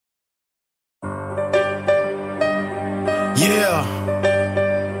Yeah,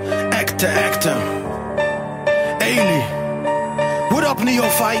 acte. Eli, what up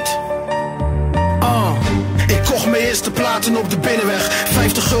Neophyte? Ik kocht mijn eerste platen op de binnenweg.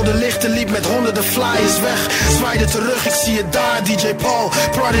 50 gulden lichten, liep met honderden flyers weg. Zwaaide terug, ik zie het daar, DJ Paul,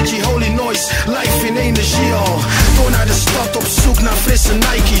 Prodigy, Holy Noise, live in energie al. Door naar de stad op zoek naar frisse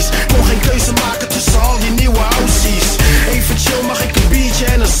Nike's. Kon geen keuze maken tussen al die nieuwe Aussies. Even chill, mag ik een biertje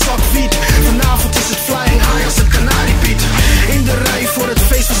en een zak wiet. Vanavond is het flying high als een kanariepiet. In de rij voor het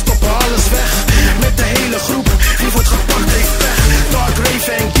feest, we stoppen alles weg. Met de hele groep, wie wordt gepakt heeft weg. Dark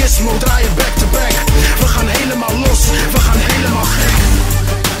Raven en Gizmo draaien back to back. We gaan helemaal los, we gaan helemaal gek.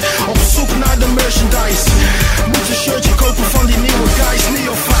 Op zoek naar de merchandise. Moet een shirtje kopen van die nieuwe guys.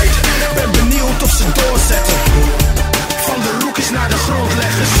 Neophyte, ben benieuwd of ze doorzetten. Van de rookies naar de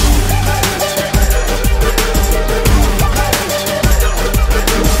grondleggers.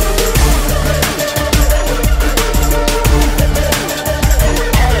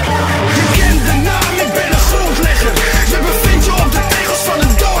 Je kent de naam, ik ben een grondlegger. Je bevindt je op de tegels van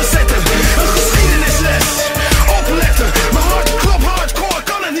een doorzetter. Een geschiedenisles, opletten. Mijn hart klopt hardcore,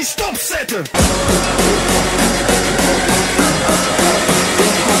 kan het niet stopzetten.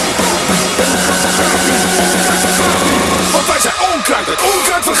 Want wij zijn onkruid, het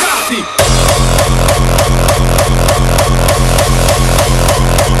onkruid vergaat niet.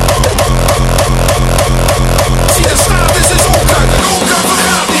 Zie de status is onkruid, het onkruid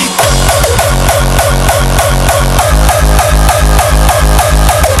vergaat niet.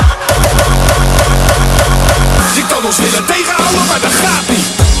 Je kan ons willen tegenhouden, maar dat gaat niet.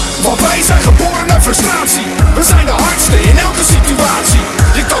 Want wij zijn geboren uit frustratie. We zijn de hardste in elke situatie.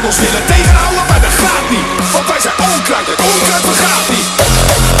 Je kan ons willen tegenhouden, maar dat gaat niet. Want wij zijn onkruid, het onkruid vergaat niet.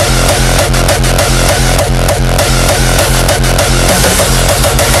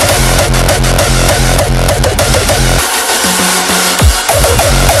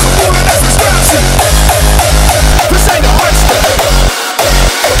 Geboren uit frustratie. We zijn de hardste.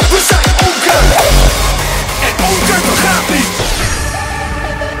 We zijn onkruid. En onkruid vergaat niet.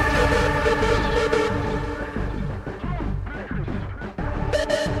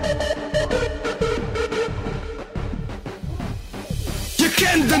 Je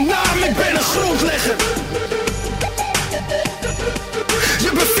kent de naam, ik ben een grondlegger.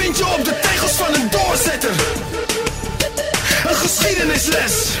 Je bevindt je op de tegels van een doorzetter. Een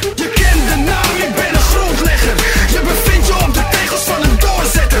geschiedenisles. Je kent de naam, ik ben een grondlegger. Je bevindt je op de tegels van een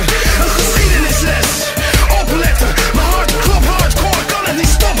doorzetter. Een geschiedenisles. Opletten, mijn hart klopt hardcore, kan het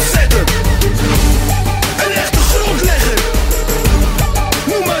niet stopzetten. Een echte grondlegger.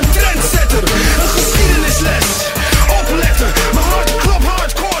 Noem me een trendsetter. Een geschiedenisles. Opletten, mijn hart klopt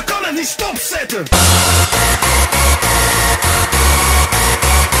hardcore, kan het niet stopzetten.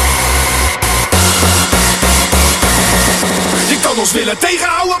 Je kan ons willen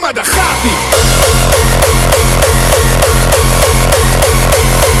tegenhouden, maar dat gaat niet.